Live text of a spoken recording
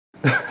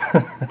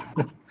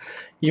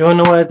You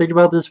wanna know what I think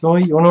about this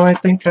movie? You wanna know what I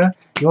think, huh?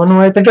 You wanna know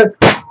what I think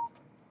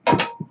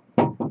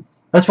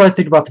That's what I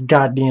think about the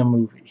goddamn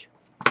movie.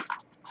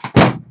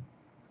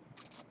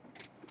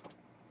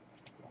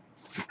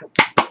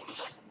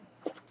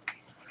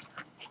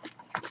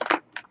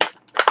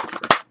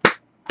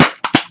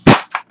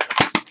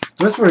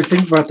 That's what I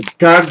think about the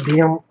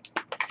goddamn...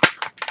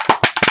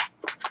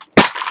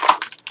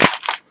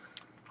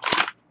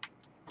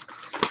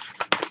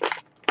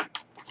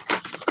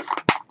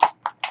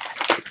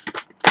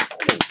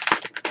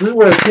 This is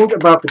what I think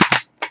about the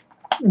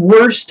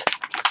worst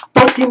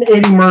fucking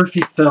Eddie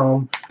Murphy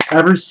film I've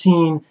ever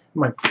seen in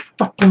my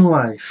fucking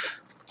life.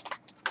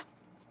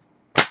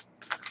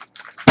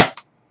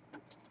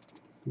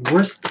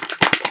 Worst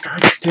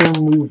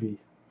goddamn movie.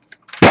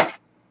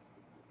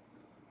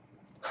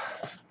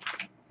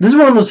 This is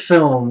one of those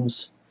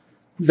films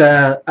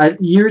that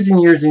years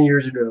and years and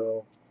years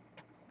ago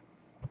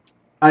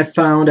I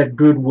found at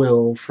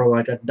Goodwill for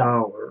like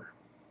 $1.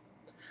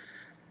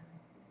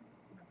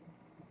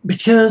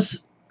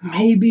 Because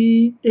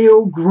maybe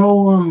it'll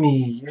grow on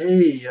me.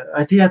 Hey,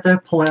 I think at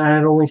that point I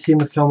had only seen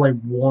the film like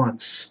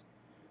once.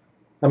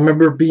 I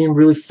remember being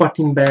really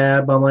fucking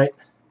bad, but I'm like,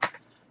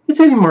 it's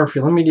Eddie Murphy,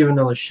 let me give it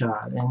another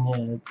shot. And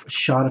yeah,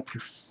 shot up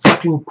your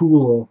fucking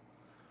culo.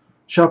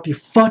 Shot up your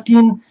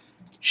fucking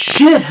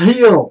shit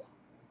heel.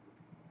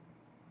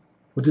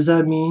 What does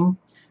that mean?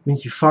 It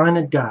means you find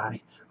a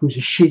guy who's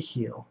a shit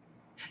heel,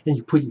 and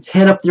you put your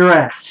head up their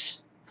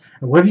ass.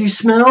 And what do you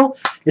smell?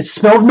 It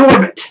smells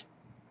Norbit.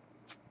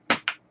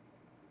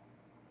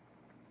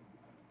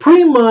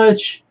 Pretty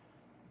much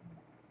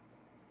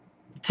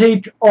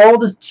take all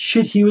the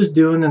shit he was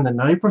doing in The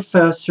Nutty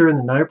Professor and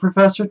The Nutty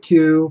Professor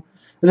 2,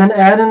 and then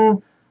add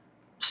in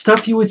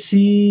stuff you would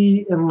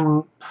see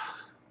in,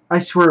 I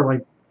swear,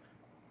 like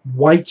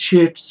White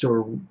Chicks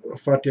or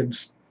fucking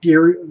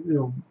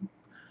stereo,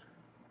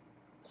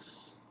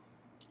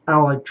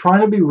 like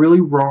trying to be really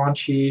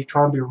raunchy,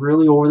 trying to be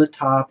really over the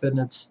top, and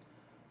it's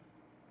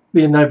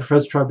being Nutty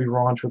Professor trying to be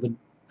raunch with the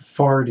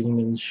farting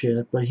and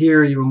shit, but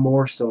here even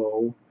more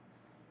so.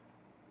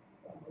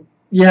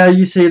 Yeah,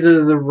 you say the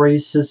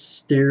racist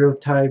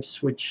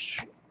stereotypes, which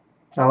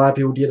a lot of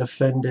people get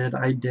offended.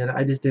 I did.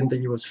 I just didn't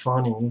think it was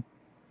funny.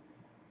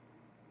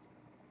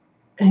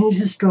 And you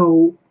just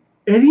go,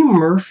 Eddie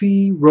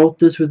Murphy wrote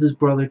this with his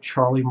brother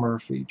Charlie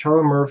Murphy.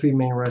 Charlie Murphy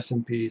may rest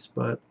in peace,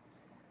 but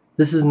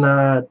this is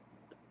not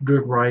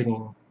good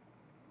writing.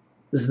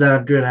 This is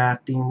not good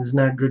acting. This is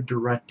not good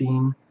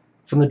directing.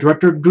 From the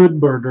director of Good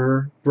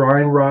Burger,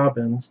 Brian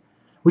Robbins,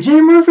 which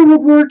Eddie Murphy would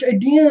work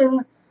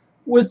again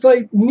with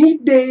like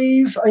Meet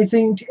Dave, I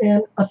think,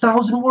 and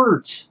 1,000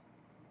 Words.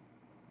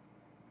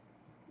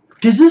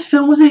 Because this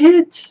film was a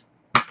hit.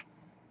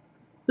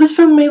 This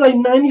film made like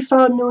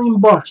 $95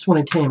 million when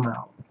it came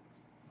out.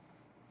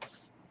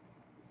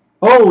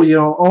 Oh, you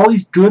know, all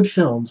these good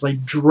films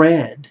like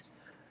Dread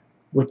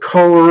with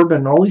Curb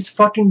and all these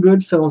fucking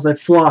good films that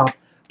flop.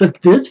 But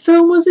this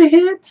film was a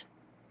hit?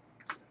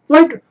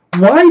 Like,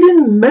 why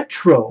didn't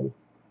Metro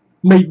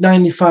make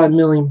 $95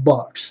 million?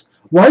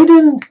 Why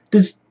didn't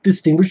this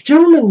Distinguished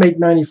Gentleman make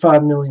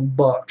 $95 million?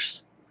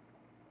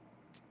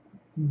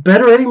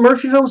 Better Eddie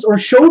Murphy films or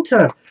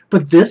Showtime?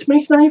 But this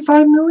makes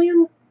 $95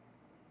 million?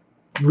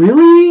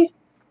 Really?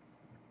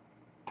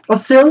 A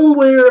film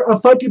where a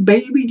fucking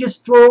baby gets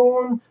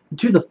thrown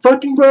to the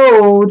fucking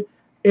road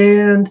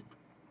and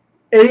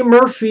Eddie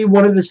Murphy,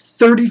 one of his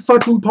 30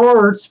 fucking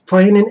parts,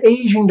 playing an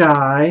Asian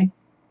guy,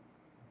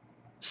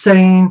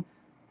 saying,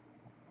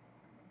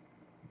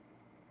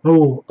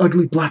 "Oh,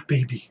 ugly black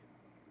baby.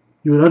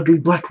 You're an ugly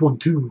black one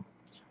too.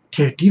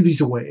 Can't give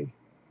these away."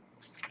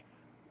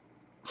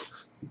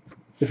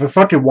 If a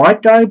fucking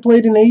white guy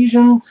played an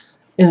Asian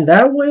in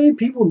that way,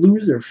 people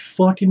lose their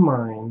fucking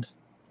mind.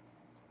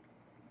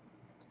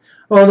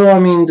 Although, I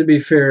mean, to be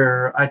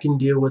fair, I can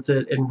deal with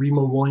it in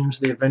Remo Williams'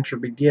 The Adventure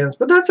Begins,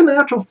 but that's an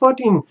actual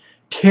fucking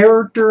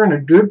character and a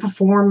good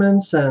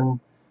performance, and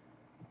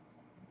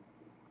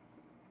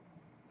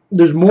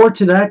there's more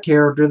to that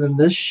character than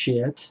this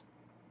shit.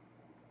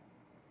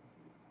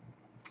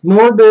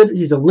 Norbit,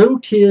 he's a little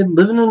kid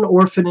living in an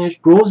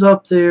orphanage, grows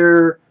up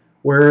there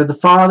where the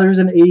father's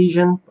an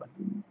Asian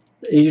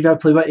guy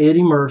played by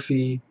Eddie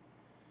Murphy,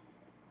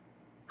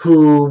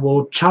 who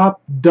will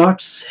chop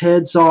ducks'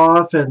 heads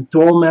off and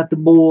throw them at the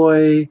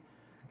boy,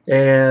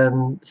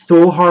 and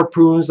throw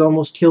harpoons,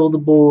 almost kill the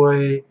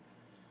boy.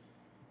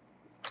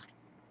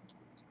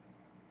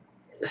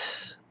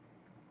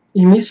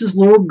 He meets this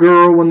little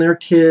girl when they're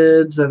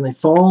kids, and they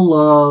fall in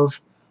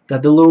love.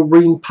 Got the little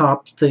ring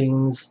pop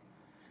things.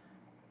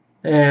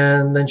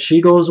 And then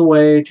she goes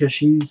away because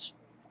she's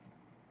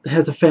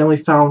has a family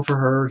found for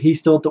her. He's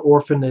still at the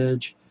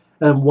orphanage.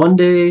 And one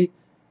day,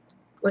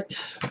 like,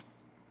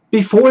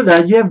 before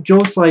that, you have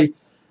jokes like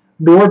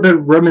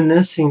Norbit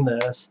reminiscing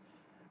this,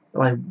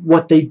 like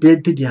what they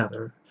did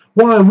together.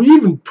 Why, we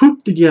even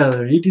pooped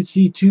together. You could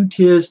see two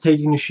kids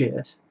taking a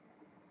shit.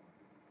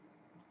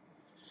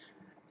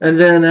 And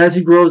then as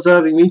he grows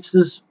up, he meets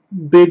this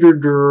bigger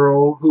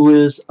girl who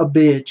is a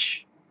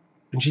bitch.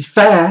 And she's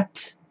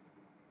fat,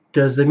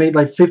 because they made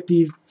like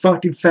 50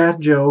 fucking fat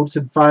jokes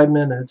in 5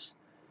 minutes.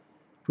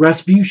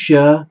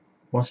 Rasputia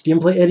wants to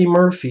play Eddie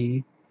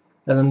Murphy,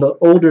 and then the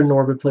older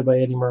Norbit played by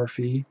Eddie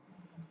Murphy.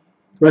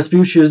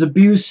 Rasputia is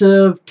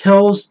abusive,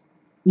 tells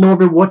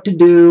Norbit what to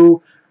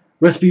do.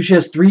 Rasputia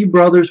has 3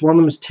 brothers. One of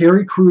them is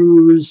Terry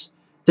Crews.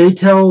 They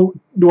tell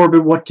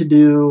Norbit what to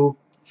do.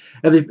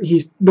 And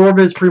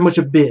Norbit is pretty much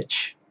a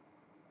bitch.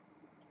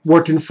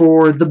 Working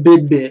for the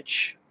big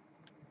bitch.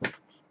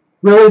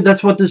 Really,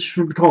 that's what this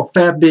should be called.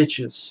 Fat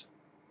bitches.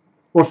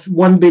 Or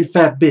one big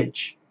fat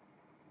bitch.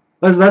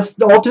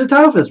 That's all to the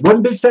title is.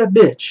 One big fat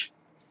bitch.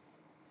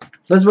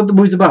 That's what the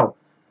movie's about.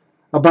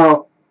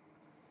 About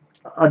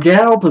a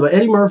gal played by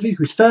Eddie Murphy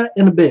who's fat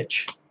and a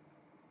bitch.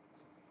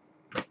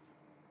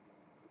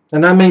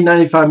 And that made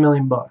 $95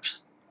 million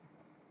bucks.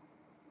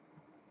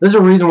 There's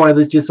a reason why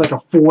this is just like a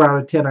 4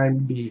 out of 10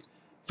 IMDb.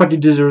 Fucking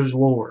deserves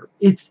lower.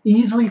 It's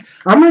easily...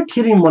 I'm not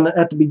kidding when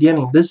at the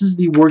beginning. This is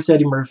the worst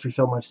Eddie Murphy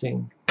film I've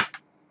seen.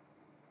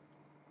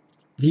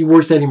 The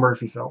worst Eddie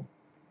Murphy film.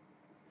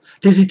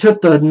 Because he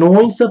took the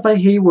annoying stuff I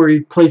hate where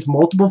he plays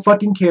multiple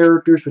fucking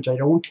characters, which I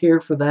don't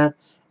care for that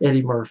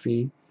Eddie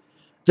Murphy.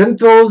 Then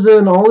throws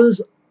in all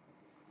this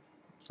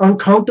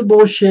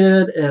uncomfortable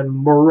shit and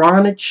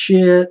moronic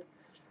shit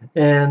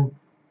and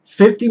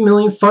 50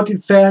 million fucking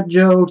fat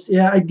jokes.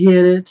 Yeah, I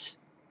get it.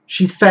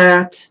 She's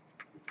fat.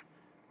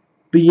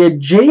 But yet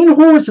Jane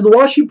Horst of the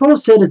Washington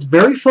Post said it's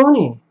very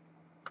funny.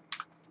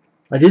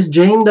 I guess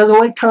Jane doesn't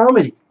like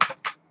comedy.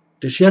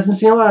 Because she hasn't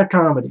seen a lot of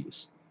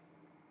comedies.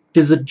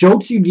 Because the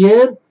jokes you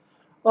get,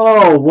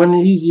 oh, when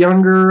he's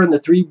younger and the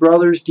 3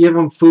 brothers give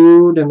him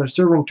food and they're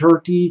serving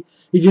turkey,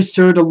 he just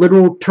served a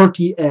literal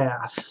turkey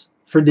ass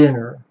for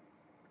dinner.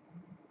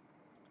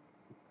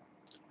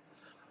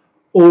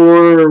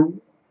 Or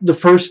the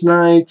first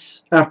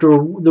night after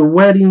the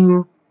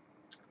wedding,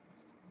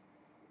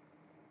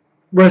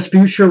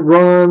 Rasputia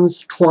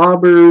runs,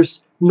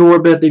 clobbers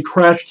Norbit. They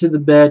crash to the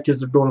bed because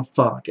they're going to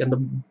fuck, and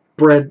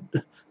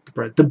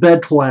the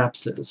bed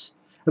collapses.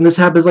 And this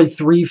happens like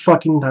 3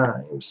 fucking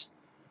times.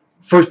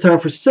 First time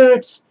for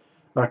sex,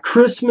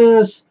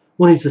 Christmas,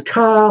 when he's a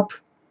cop,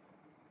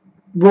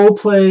 role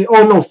play.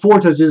 Oh no, 4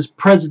 times. It's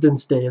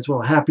President's Day as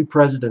well. Happy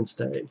President's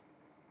Day.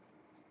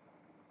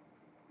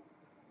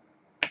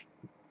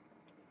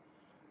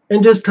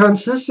 And just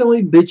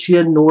consistently bitchy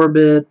at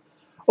Norbit.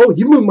 Oh,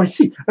 you moved my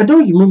seat. I know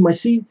you moved my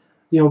seat.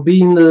 You know,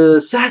 being the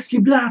sassy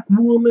black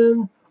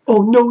woman.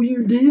 Oh, no,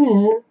 you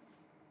didn't.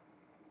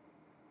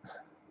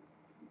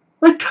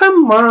 Like,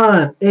 come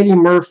on, Eddie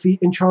Murphy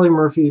and Charlie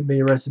Murphy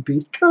made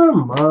recipes.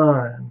 Come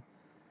on.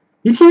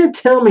 You can't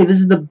tell me this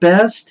is the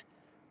best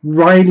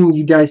writing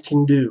you guys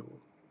can do.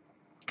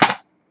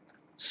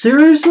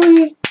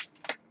 Seriously?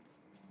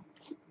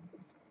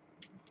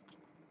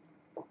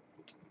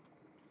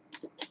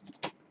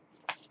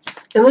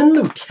 And then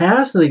the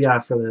cast they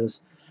got for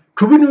this.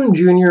 Cuba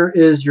Jr.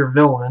 is your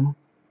villain.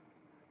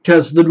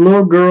 Because the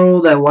little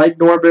girl that liked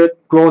Norbit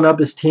growing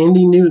up is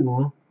Thandie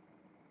Newton,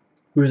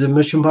 who's in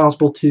Mission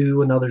Impossible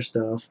 2 and other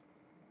stuff.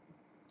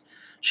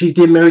 She's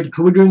getting married to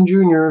Cuba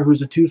Jr.,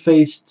 who's a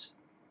two-faced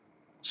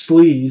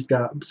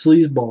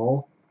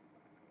sleazeball.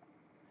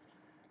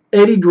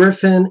 Eddie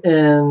Griffin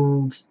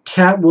and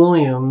Katt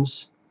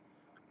Williams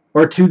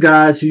are 2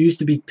 guys who used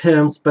to be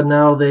pimps, but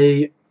now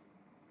they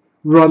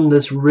run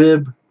this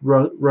rib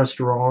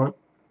restaurant.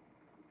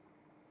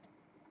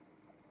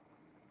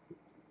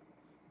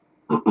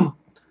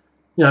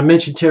 Yeah, I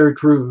mentioned Terry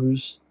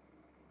Crews.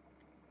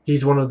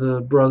 He's one of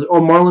the brothers.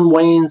 Oh, Marlon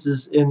Wayans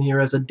is in here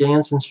as a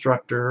dance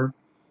instructor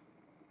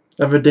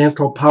of a dance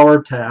called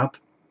Power Tap.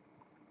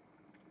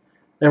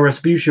 And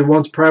Rasputia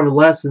wants private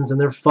lessons, and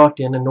they're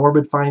fucking. And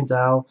Norbit finds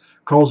out,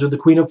 calls her the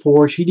Queen of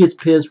Whores. She gets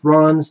pissed,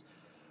 runs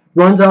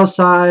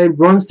outside,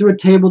 runs through a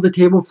table. The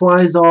table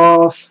flies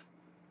off.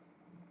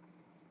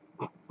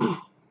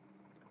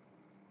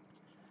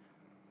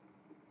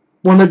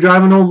 When they're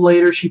driving home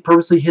later, she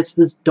purposely hits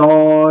this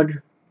dog.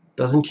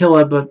 Doesn't kill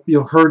it, but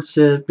hurts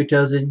it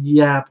because it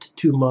yapped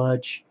too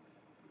much.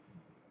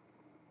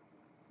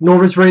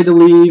 Norbit's ready to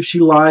leave. She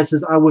lies,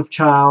 says, I'm with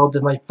child.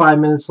 And like 5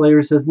 minutes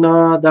later says,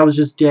 nah, that was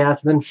just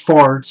gas. And then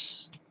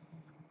farts.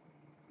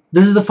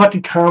 This is the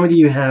fucking comedy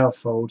you have,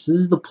 folks. This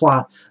is the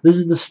plot. This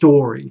is the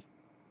story.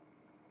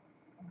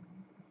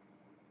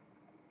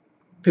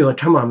 People are like,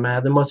 come on,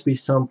 man. There must be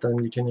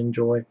something you can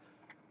enjoy.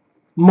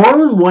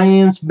 Marlon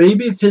Wayans,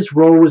 maybe if his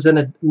role was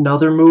in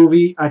another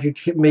movie, I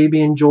could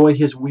maybe enjoy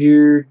his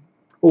weird,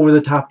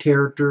 over-the-top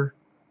character.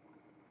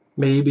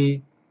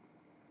 Maybe.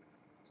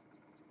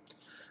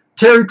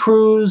 Terry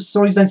Crews, it's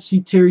always nice to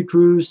see Terry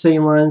Crews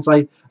saying lines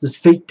like, this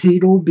fake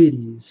tit old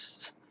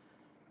biddies.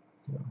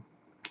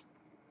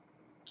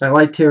 I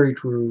like Terry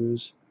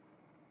Crews.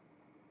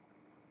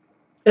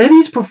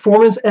 Eddie's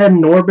performance as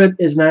Norbit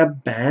is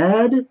not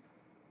bad.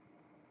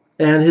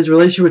 And his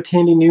relationship with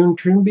Thandie Newton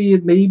can be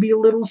maybe a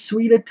little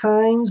sweet at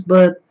times,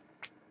 but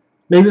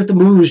maybe if the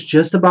movie was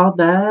just about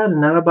that and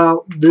not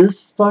about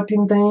this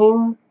fucking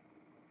thing,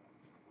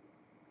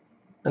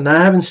 and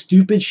not having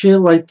stupid shit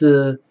like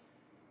the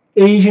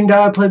Asian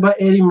guy played by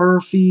Eddie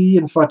Murphy,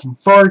 and fucking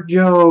fart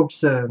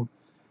jokes, and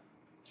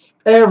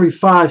every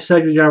 5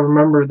 seconds I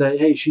remember that,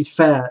 hey, she's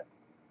fat.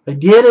 I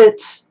get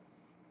it.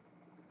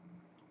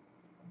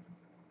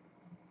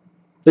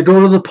 They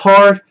go to the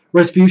park.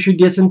 Rasputia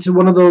gets into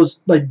one of those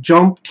like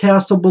jump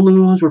castle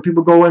balloons where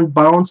people go and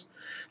bounce.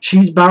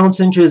 She's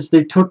bouncing because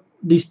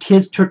these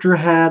kids took her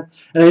hat,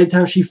 and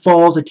anytime she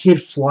falls, a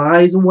kid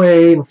flies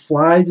away and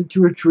flies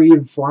into a tree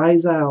and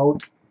flies out.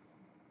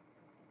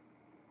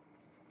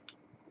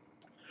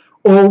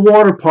 Or a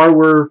water park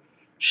where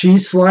she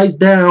slides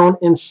down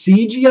in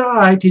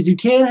CGI, because you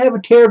can't have a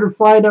character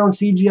fly down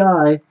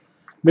CGI.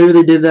 Maybe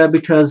they did that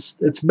because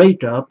it's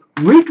makeup.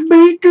 Rick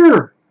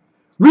Baker!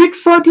 Rick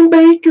fucking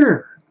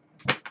Baker!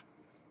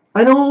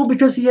 I know,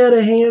 because he had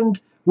a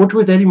hand, worked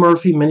with Eddie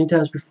Murphy many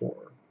times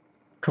before.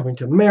 Coming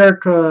to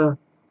America,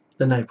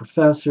 The Night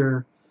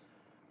Professor.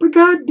 But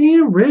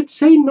goddamn, Rick,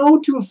 say no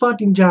to a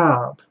fucking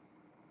job.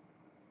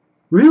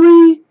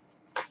 Really?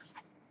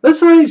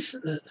 That's like...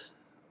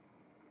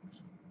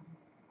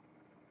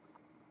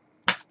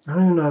 I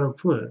don't even know how to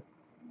put it.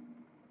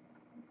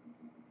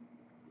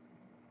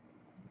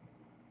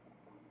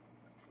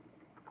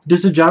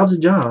 Just a job's a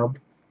job.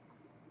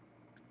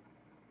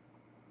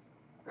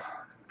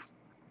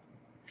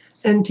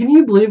 And can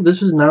you believe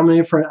this was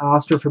nominated for an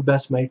Oscar for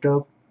Best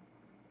Makeup?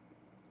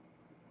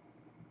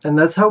 And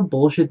that's how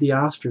bullshit the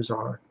Oscars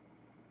are.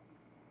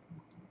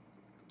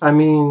 I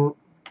mean,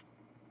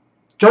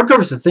 John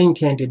Carpenter's The Thing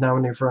can't get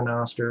nominated for an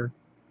Oscar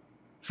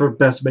for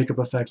Best Makeup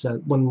Effects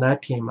when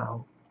that came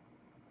out.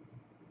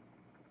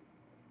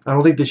 I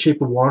don't think The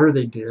Shape of Water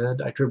they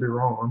did. I could be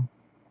wrong.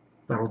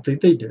 I don't think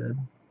they did.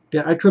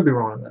 Yeah, I could be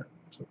wrong on that.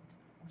 So,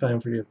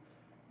 fine for you.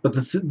 But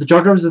the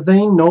John Carpenter's The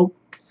Thing, nope.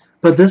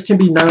 But this can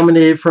be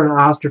nominated for an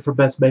Oscar for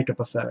Best Makeup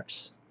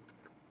Effects.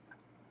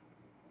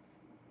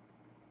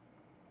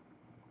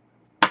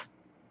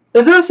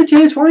 If that's the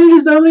case, why don't you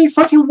just nominate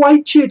fucking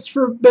white chicks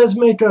for Best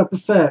Makeup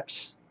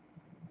Effects?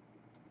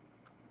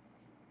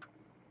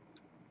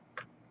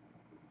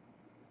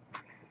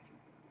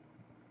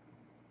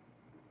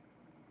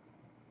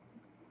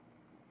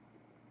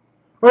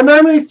 Or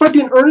nominate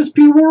fucking Ernest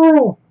P.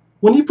 Worrell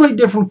when he played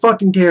different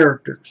fucking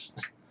characters.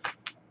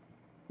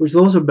 Which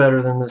those are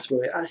better than this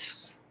movie.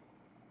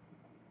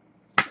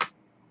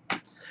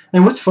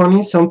 And what's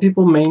funny, some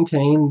people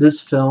maintain this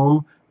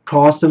film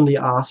cost him the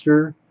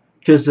Oscar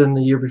because in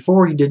the year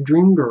before he did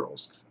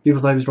Dreamgirls.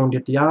 People thought he was going to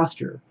get the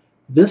Oscar.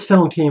 This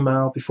film came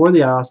out before the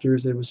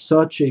Oscars. It was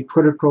such a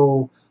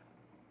critical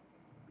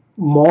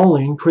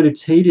mauling.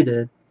 Critics hated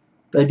it.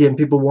 They did.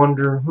 People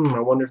wonder, I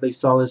wonder if they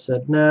saw this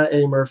and said, nah,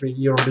 Eddie Murphy,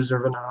 you don't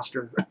deserve an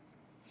Oscar.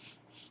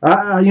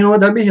 You know what?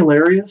 That'd be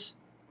hilarious.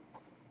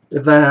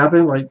 If that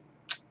happened, like,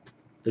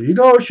 there you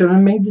go. Should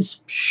have made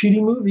this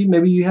shitty movie.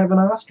 Maybe you have an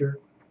Oscar.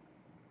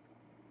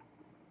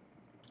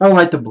 I would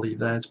like to believe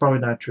that. It's probably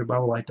not true, but I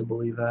would like to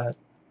believe that.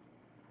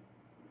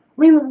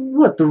 I mean,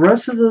 what? The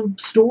rest of the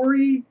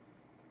story?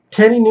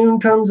 Thandie Newton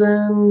comes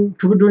in.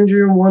 Cuba Gooding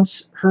Jr.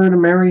 wants her to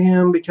marry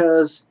him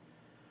because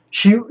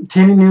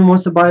Thandie Newton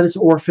wants to buy this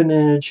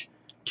orphanage.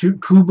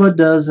 Cuba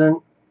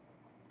doesn't.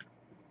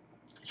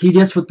 He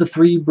gets with the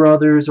 3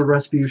 brothers of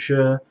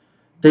Rasputia.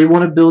 They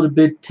want to build a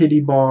big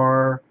titty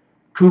bar.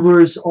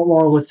 Cuba's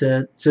along with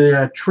it. So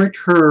they tricked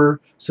her.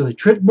 So they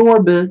tricked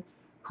Norbit,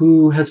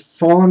 who has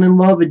fallen in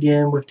love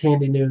again with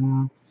Thandie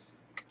Newton.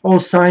 Oh,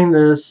 sign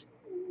this.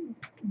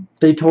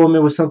 They told him it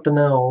was something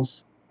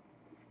else.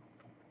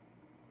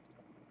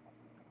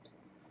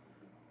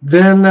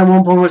 Then at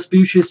one point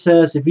Rasputia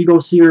says, if you go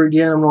see her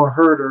again, I'm going to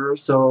hurt her.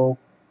 So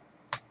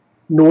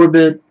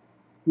Norbit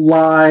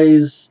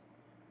lies.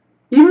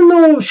 Even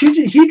though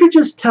he could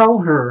just tell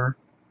her,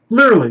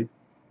 literally,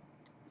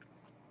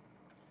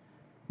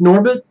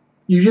 Norbit,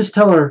 you just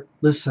tell her,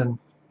 listen,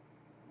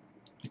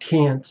 you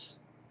can't.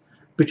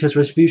 Because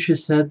Rasputia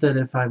said that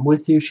if I'm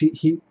with you,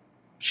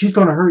 she's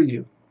going to hurt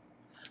you.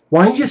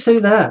 Why don't you just say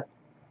that?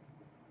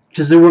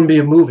 Because there wouldn't be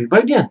a movie.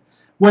 But again,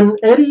 when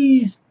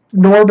Eddie's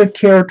Norbit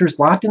character's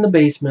locked in the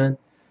basement,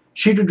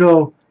 she could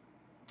go,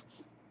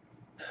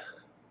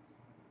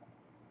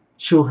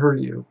 she'll hurt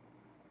you.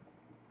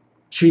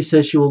 She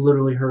says she will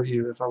literally hurt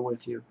you if I'm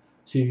with you.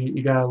 So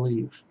you gotta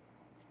leave.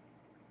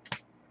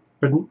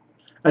 But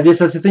I guess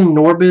that's the thing.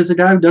 Norbit is a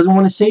guy who doesn't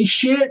want to say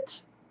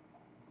shit.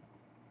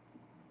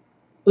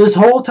 This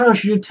whole time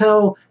she would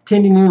tell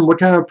Thandie Newton what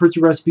kind of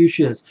person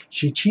Rasputia is.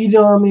 She cheated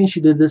on me,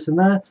 she did this and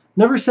that.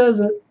 Never says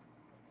it.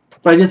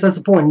 But I guess that's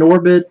the point.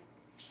 Norbit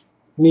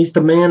needs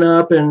to man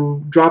up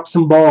and drop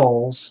some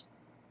balls.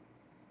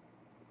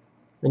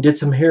 And get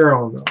some hair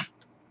on them.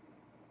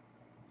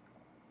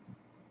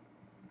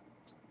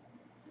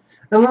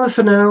 And then the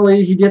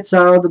finale, he gets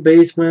out of the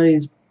basement,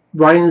 he's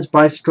riding his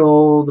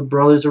bicycle, the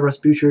brothers of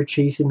Rasputia are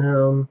chasing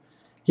him.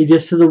 He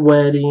gets to the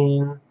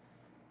wedding.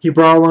 He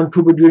brought along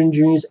Cuba Gooding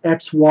Jr.'s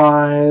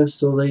ex-wives,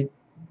 so they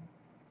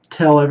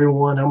tell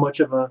everyone how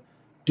much of a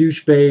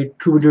douchebag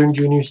Cuba Gooding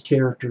Jr.'s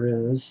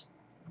character is.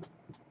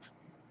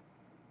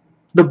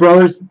 The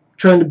brothers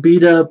trying to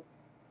beat up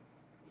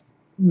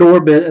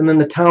Norbit, and then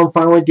the town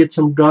finally gets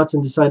some guts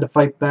and decide to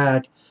fight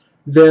back.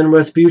 Then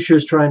Rasputia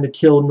is trying to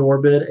kill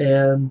Norbit,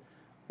 and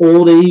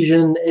old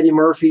Asian Eddie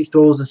Murphy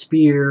throws a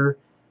spear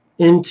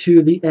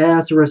into the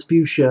ass of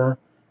Rasputia,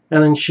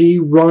 and then she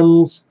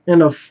runs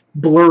in a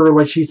blur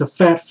like she's a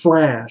fat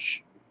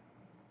Flash.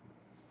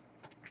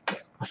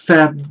 A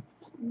fat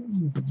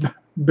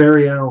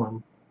Barry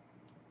Allen.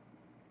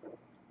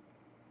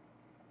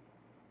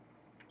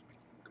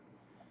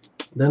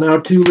 Then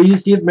our two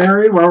leads get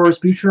married while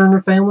Rasputia and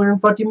her family are in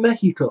fucking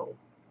Mexico.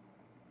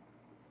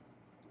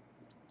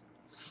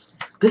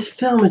 This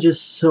film is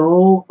just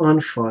so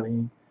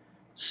unfunny.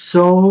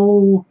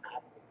 So...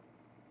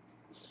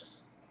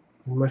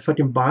 my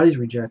fucking body's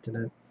rejecting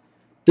it.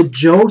 The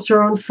jokes are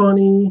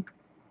unfunny.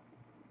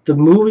 The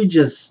movie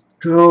just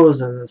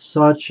goes at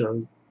such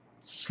a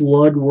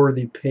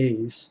slug-worthy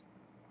pace.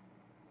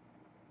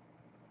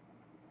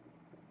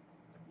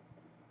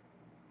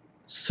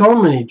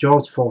 So many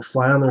jokes fall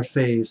flat on their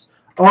face.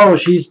 Oh,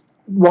 she's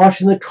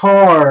washing the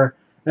car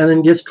and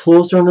then gets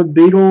closer on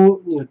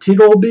the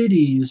tittle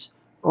bitties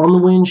on the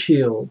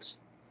windshield.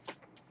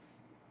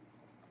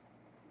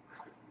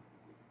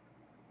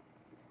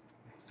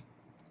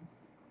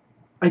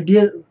 I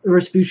get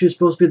Rasputia is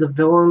supposed to be the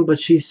villain, but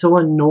she's so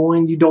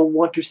annoying you don't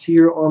want to see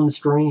her on the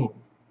screen.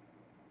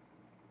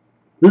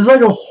 This is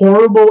like a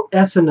horrible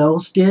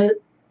SNL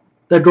skit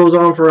that goes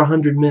on for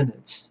 100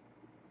 minutes.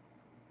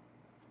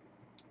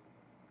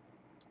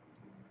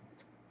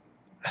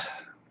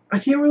 I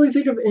can't really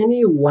think of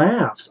any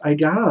laughs I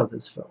got out of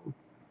this film.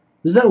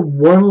 There's that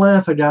one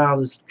laugh I got out of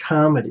this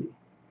comedy.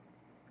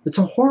 It's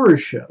a horror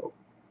show.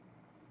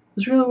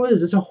 That's really what it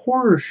is. It's a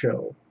horror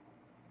show.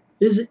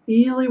 It is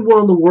easily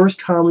one of the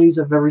worst comedies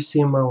I've ever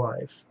seen in my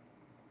life.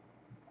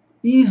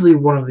 Easily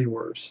one of the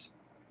worst.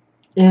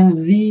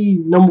 And the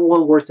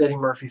 #1 worst Eddie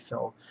Murphy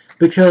film.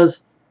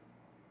 Because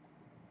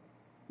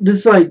this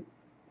is like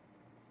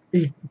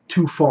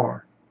too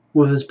far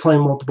with his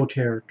playing multiple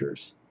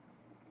characters.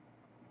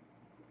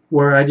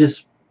 Where I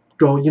just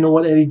go, you know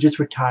what, Eddie, just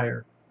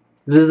retire.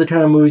 If this is the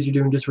kind of movies you're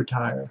doing, just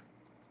retire.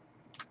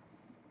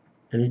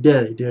 And he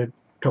did. He did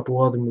a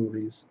couple other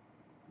movies.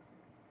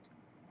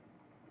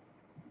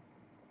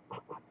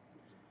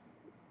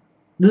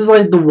 This is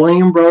like the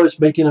Wayans brothers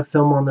making a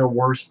film on their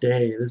worst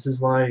day. This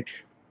is like...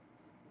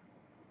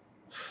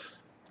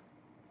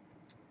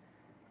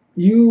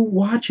 you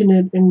watching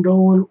it and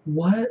going,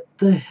 what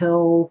the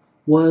hell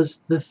was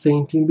the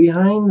thinking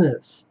behind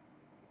this?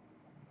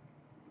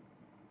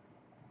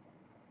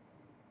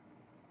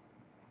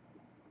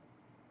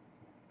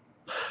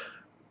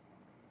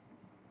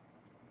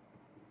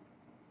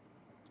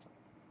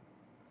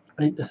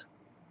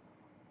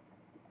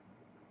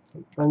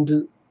 I'm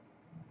just...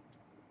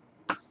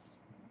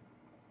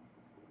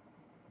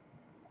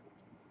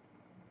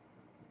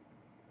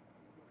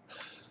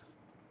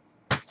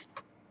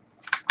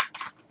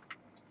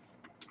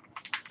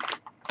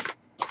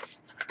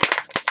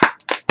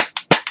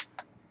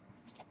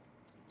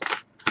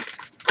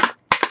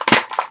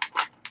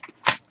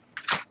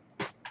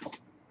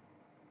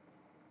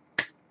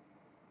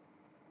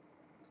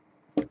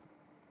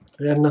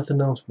 I got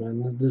nothing else,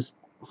 man.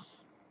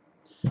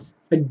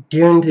 I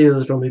guarantee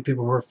there's going to be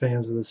people who are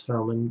fans of this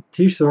film, and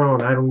to each their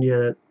own. I don't get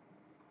it.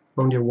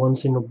 I don't get one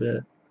single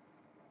bit.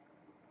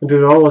 And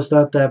people, oh, it's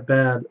not that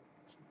bad.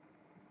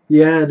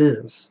 Yeah, it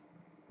is.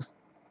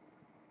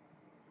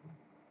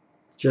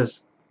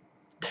 Just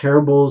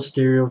terrible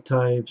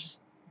stereotypes,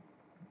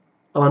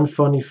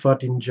 unfunny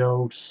fucking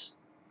jokes,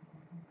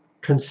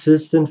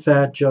 consistent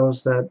fat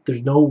jokes that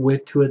there's no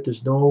wit to it,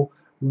 there's no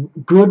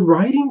good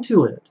writing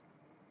to it.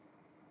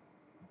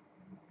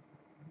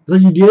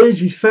 Like, you get it,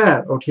 she's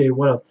fat. Okay,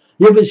 what else?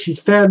 Yeah, but she's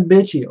fat and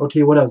bitchy.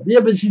 Okay, what else? Yeah,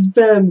 but she's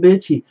fat and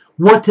bitchy.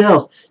 What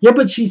else? Yeah,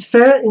 but she's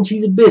fat and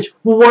she's a bitch.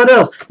 Well, what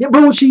else? Yeah,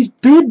 but she's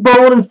big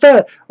bone and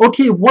fat.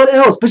 Okay, what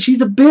else? But she's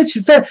a bitch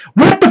and fat.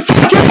 What the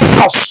fuck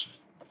else?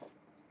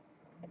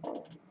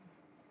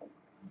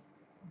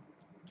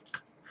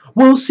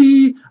 Well,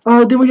 see,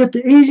 then we got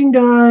the Asian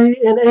guy,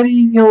 and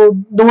Eddie,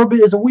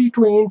 Norbit is a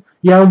weakling.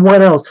 Yeah,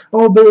 what else?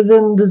 Oh, but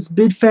then this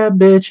big fat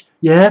bitch.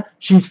 Yeah,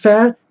 she's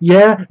fat.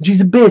 Yeah, she's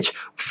a bitch.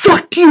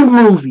 Fuck you,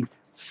 movie.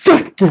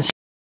 Fuck this.